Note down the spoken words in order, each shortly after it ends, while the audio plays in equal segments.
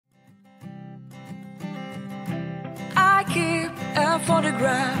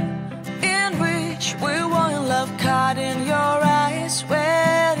photograph in which we were in love, caught in your eyes,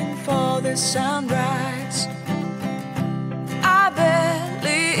 waiting for the sunrise. I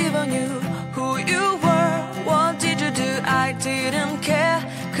barely even knew who you were. What did you do? I didn't care,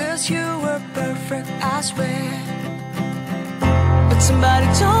 'cause you were perfect, I swear. But somebody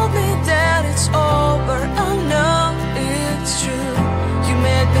told me that it's over. I know it's true. You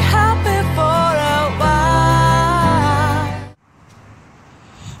made me happy for a while.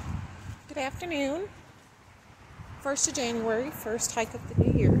 Good afternoon. 1st of January, first hike of the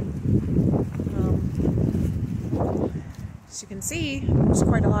new year. As you can see, there's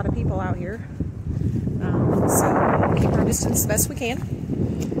quite a lot of people out here. So keep our distance the best we can.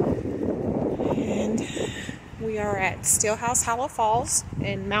 And we are at Stillhouse Hollow Falls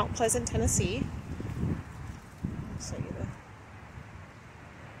in Mount Pleasant, Tennessee. I'll show you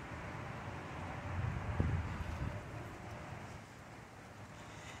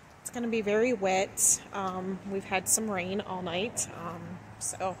It's going to be very wet. We've had some rain all night,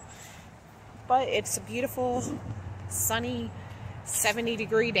 but it's a beautiful, sunny,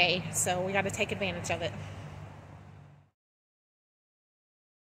 70-degree day, so we got to take advantage of it.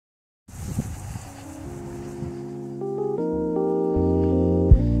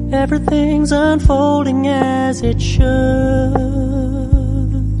 Everything's unfolding as it should,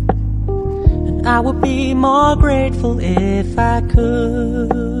 and I would be more grateful if I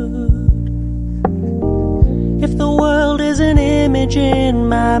could. If the world is an image in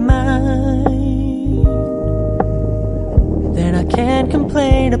my mind, then I can't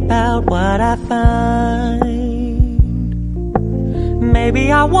complain about what I find.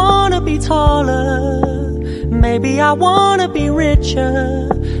 Maybe I wanna be taller, maybe I wanna be richer,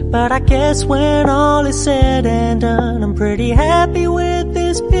 but I guess when all is said and done, I'm pretty happy with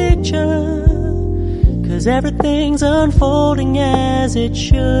this picture, 'cause everything's unfolding as it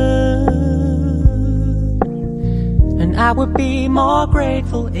should, and I would be more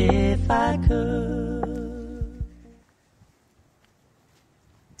grateful if I could.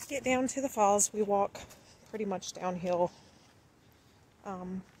 To get down to the falls, we walk pretty much downhill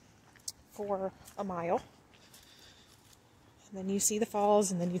for a mile. And then you see the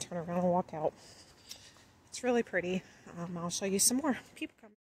falls, and then you turn around and walk out. It's really pretty. I'll show you some more. People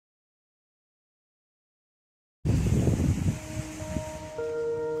come.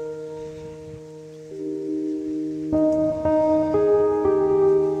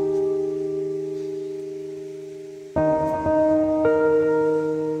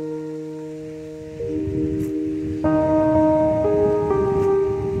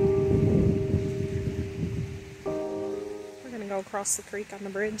 Across the creek on the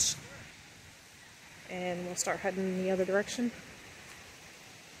bridge, and we'll start heading in the other direction.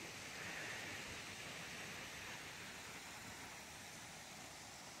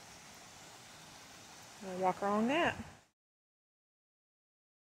 We'll walk along that.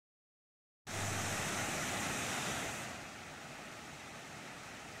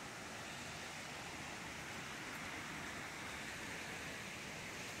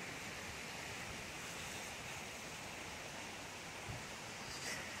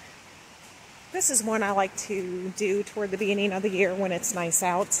 This is one I like to do toward the beginning of the year when it's nice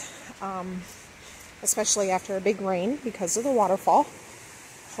out, especially after a big rain because of the waterfall.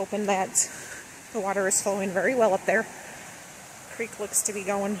 Hoping that the water is flowing very well up there. Creek looks to be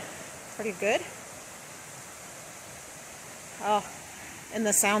going pretty good. Oh, and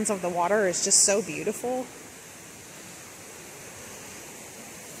the sounds of the water is just so beautiful.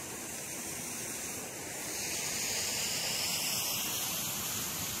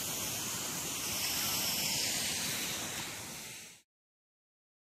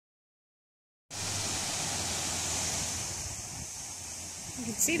 You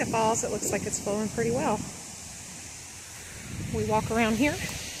can see the falls. It looks like it's flowing pretty well. We walk around here,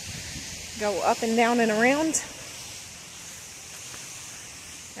 go up and down and around,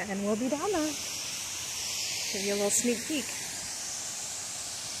 and we'll be down there. Give you a little sneak peek.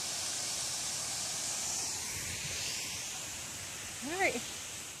 All right.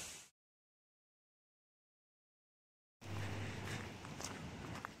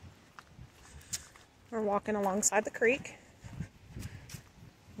 We're walking alongside the creek.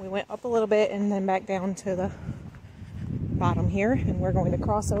 We went up a little bit and then back down to the bottom here, and we're going to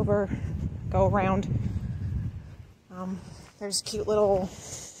cross over, go around. There's a cute little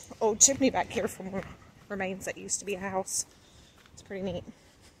old chimney back here from remains that used to be a house. It's pretty neat.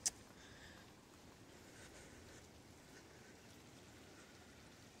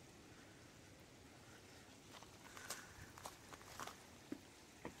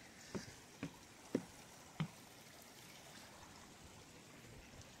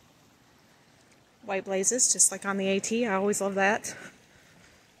 white blazes, just like on the AT. I always love that.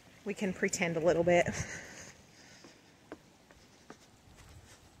 We can pretend a little bit.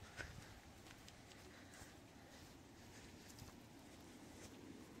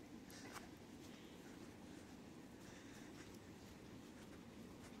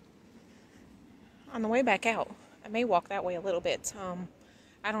 On the way back out, I may walk that way a little bit.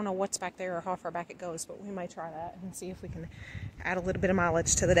 I don't know what's back there or how far back it goes, but we might try that and see if we can add a little bit of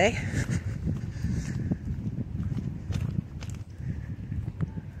mileage to the day.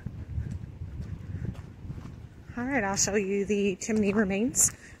 Alright, I'll show you the chimney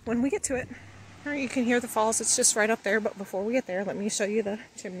remains when we get to it. Alright, you can hear the falls, it's just right up there, but before we get there, let me show you the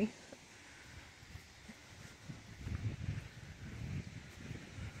chimney.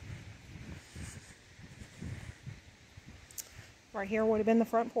 Right here would have been the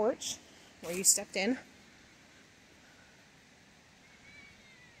front porch where you stepped in.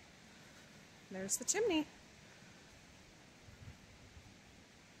 There's the chimney.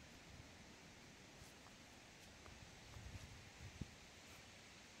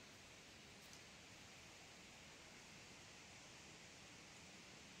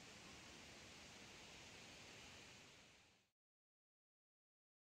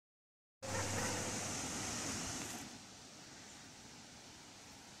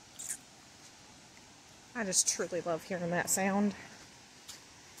 I just truly love hearing that sound.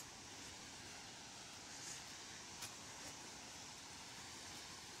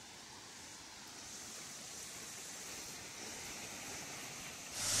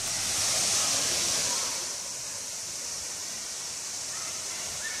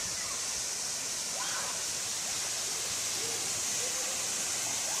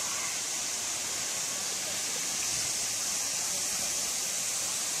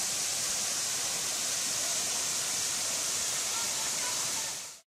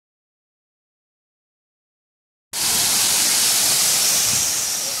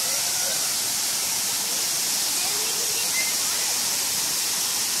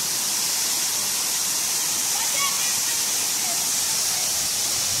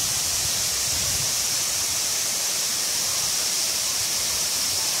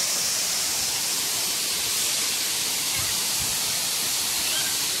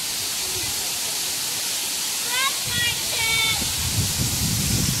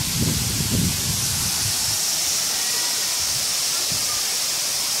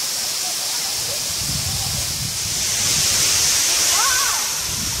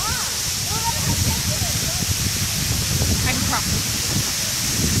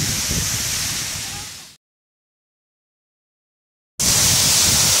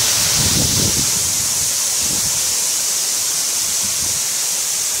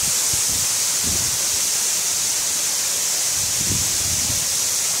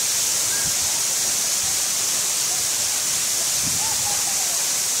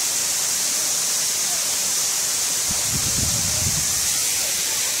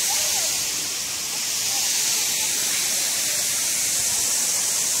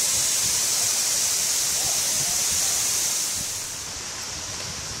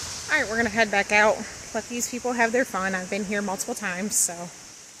 Alright, we're going to head back out. Let these people have their fun. I've been here multiple times, so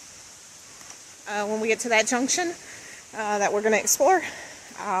when we get to that junction that we're going to explore,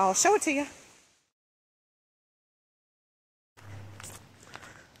 I'll show it to you.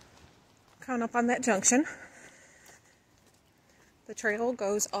 Coming up on that junction, the trail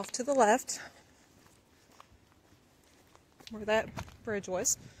goes off to the left, where that bridge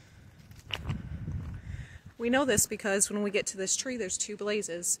was. We know this because when we get to this tree, there's two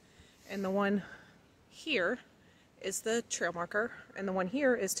blazes. And the one here is the trail marker, and the one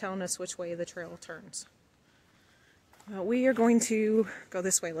here is telling us which way the trail turns. We are going to go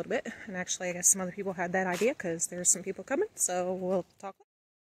this way a little bit, and actually I guess some other people had that idea because there's some people coming, so we'll talk.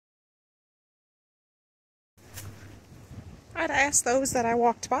 Alright, I asked those that I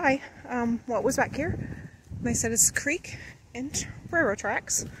walked by what was back here. They said it's a creek and railroad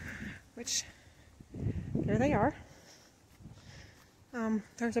tracks, which here they are.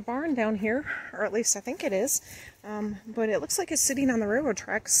 There's a barn down here, or at least I think it is, but it looks like it's sitting on the railroad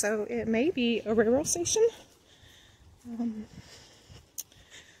tracks, so it may be a railroad station.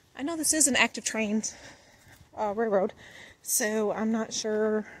 I know this is an active train railroad, so I'm not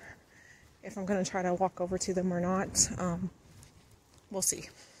sure if I'm going to try to walk over to them or not. We'll see.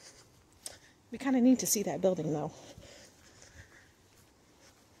 We kind of need to see that building, though.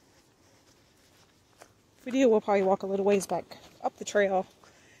 If we do, we'll probably walk a little ways back up the trail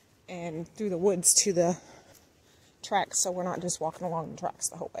and through the woods to the tracks, so we're not just walking along the tracks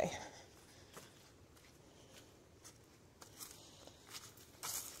the whole way.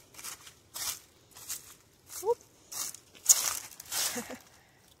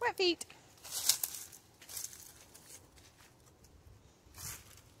 feet.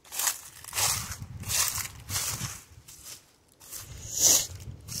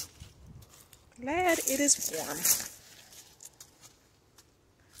 Glad it is warm.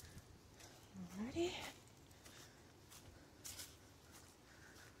 Alrighty.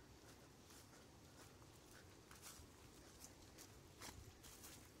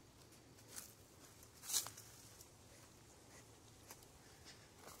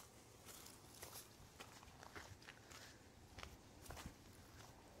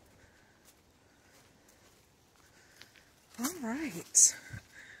 All right.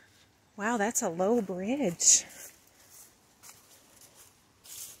 Wow, that's a low bridge.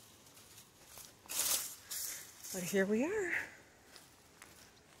 But here we are.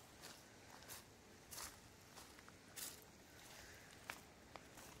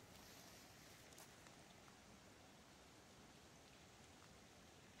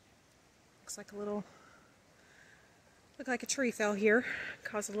 Looks like a tree fell here,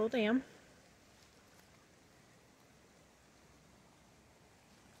 caused a little dam.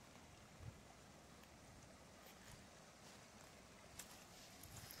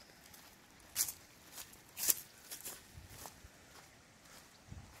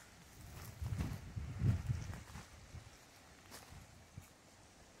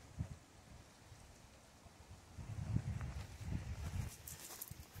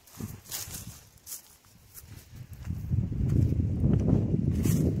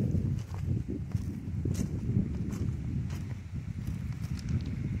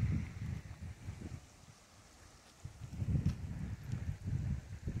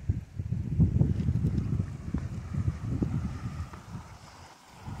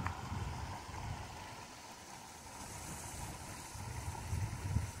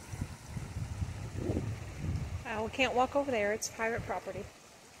 We can't walk over there, it's private property.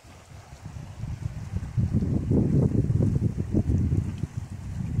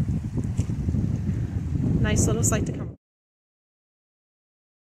 Nice little sight to come.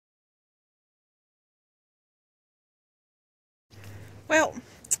 Well,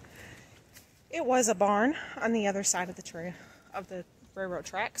 it was a barn on the other side of the railroad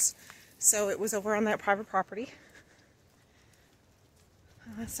tracks, so it was over on that private property.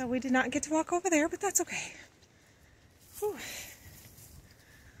 So we did not get to walk over there, but that's okay. Whew.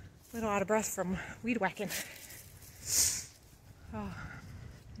 A little out of breath from weed whacking. Oh,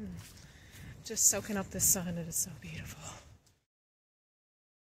 just soaking up the sun. It is so beautiful.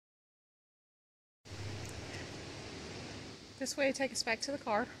 This way take us back to the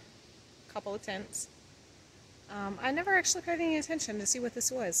car. A couple of tents. I never actually paid any attention to see what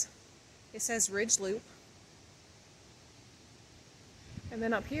this was. It says Ridge Loop. And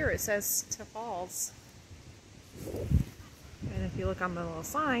then up here it says to Falls. And if you look on the little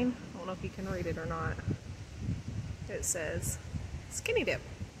sign, I don't know if you can read it or not, it says Skinny Dip.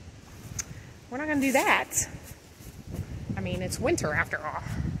 We're not going to do that. I mean, it's winter after all.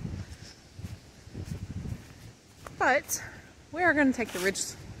 But we are going to take the Ridge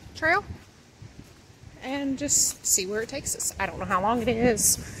Trail and just see where it takes us. I don't know how long it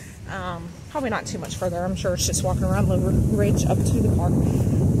is. Probably not too much further. I'm sure it's just walking around the ridge up to the car.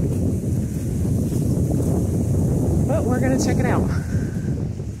 But we're going to check it out.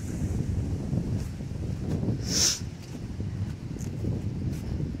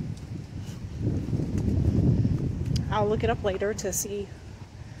 I'll look it up later to see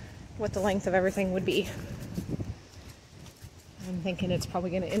what the length of everything would be. I'm thinking it's probably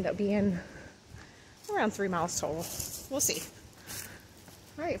going to end up being around 3 miles total. We'll see.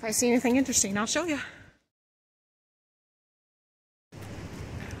 Alright, if I see anything interesting, I'll show you.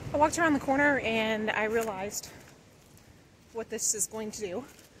 I walked around the corner and I realized what this is going to do.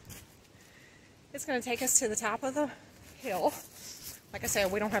 It's going to take us to the top of the hill. Like I said,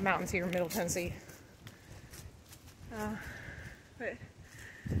 we don't have mountains here in Middle Tennessee. But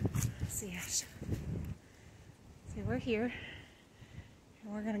let's see, Ash. See, we're here,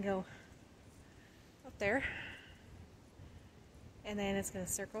 and we're going to go up there, and then it's going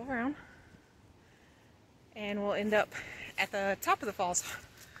to circle around, and we'll end up at the top of the falls,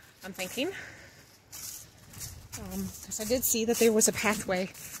 I'm thinking. Because I did see that there was a pathway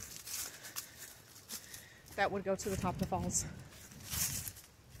that would go to the top of the falls.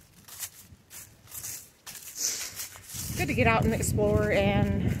 Good to get out and explore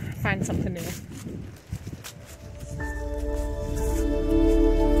and find something new.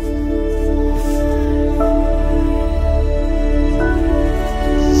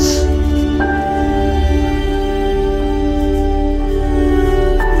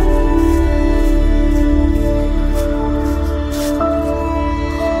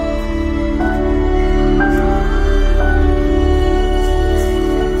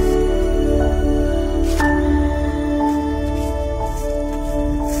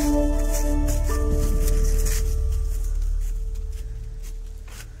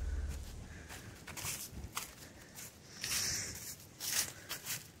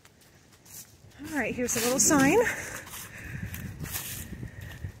 All right, here's a little sign.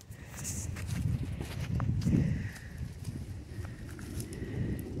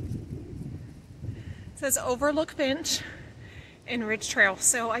 It says Overlook Bench and Ridge Trail.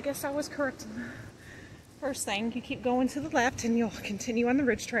 So I guess I was correct. First thing, you keep going to the left and you'll continue on the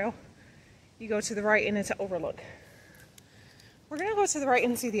Ridge Trail. You go to the right and it's Overlook. We're gonna go to the right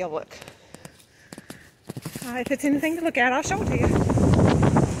and see the Overlook. If it's anything to look at, I'll show it to you.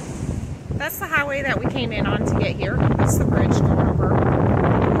 That's the highway that we came in on to get here. That's the bridge going over.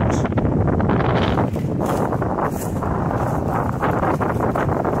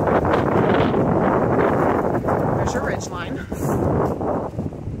 There's your ridge line.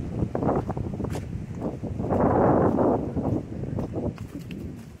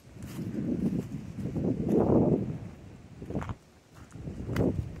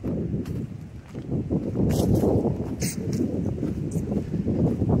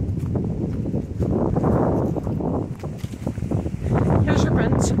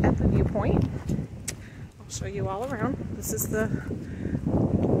 At the viewpoint. I'll show you all around. This is the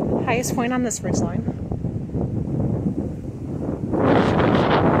highest point on this ridge line.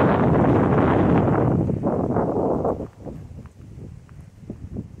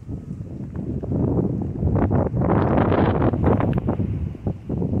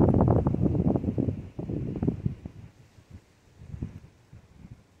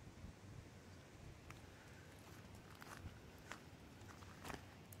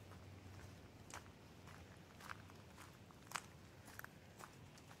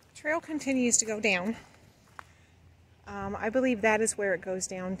 Trail continues to go down. I believe that is where it goes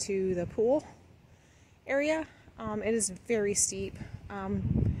down to the pool area. It is very steep,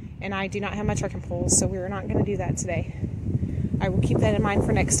 and I do not have my trekking poles, so we're not going to do that today. I will keep that in mind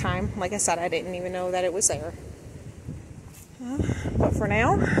for next time. Like I said, I didn't even know that it was there. But for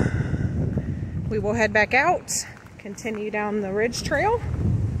now, we will head back out, continue down the ridge trail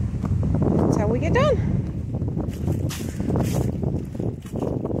until we get done.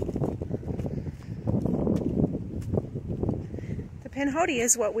 Pinhoti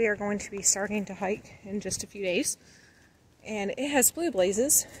is what we are going to be starting to hike in just a few days, and it has blue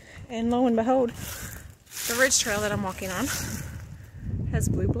blazes, and lo and behold, the ridge trail that I'm walking on has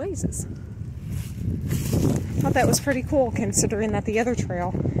blue blazes. I thought that was pretty cool considering that the other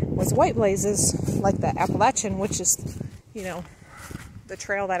trail was white blazes, like the Appalachian, which is, you know, the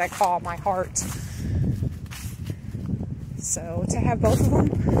trail that I call my heart. So to have both of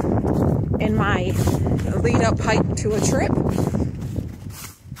them in my lead up hike to a trip,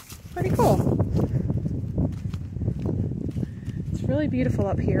 pretty cool. It's really beautiful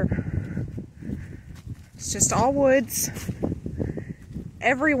up here. It's just all woods.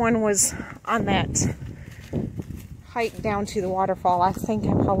 Everyone was on that hike down to the waterfall. I think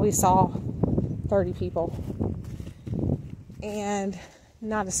I probably saw 30 people. And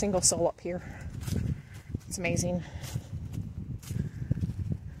not a single soul up here. It's amazing.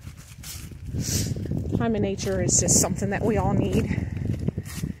 Time in nature is just something that we all need.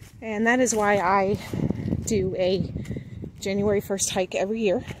 And that is why I do a January 1st hike every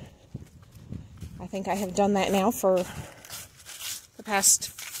year. I think I have done that now for the past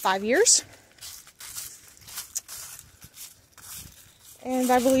 5 years.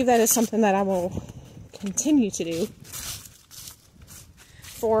 And I believe that is something that I will continue to do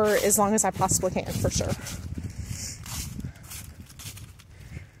for as long as I possibly can, for sure.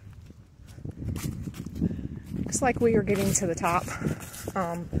 Looks like we are getting to the top.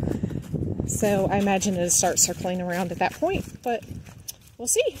 So I imagine it'll start circling around at that point, but we'll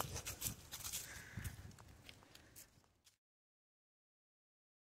see.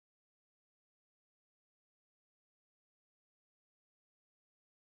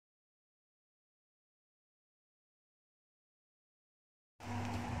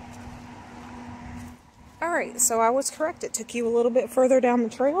 Alright, so I was correct. It took you a little bit further down the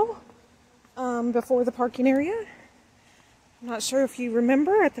trail before the parking area. I'm not sure if you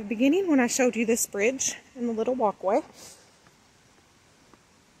remember at the beginning when I showed you this bridge and the little walkway.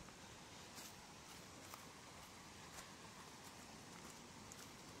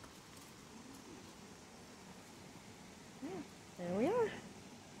 There we are.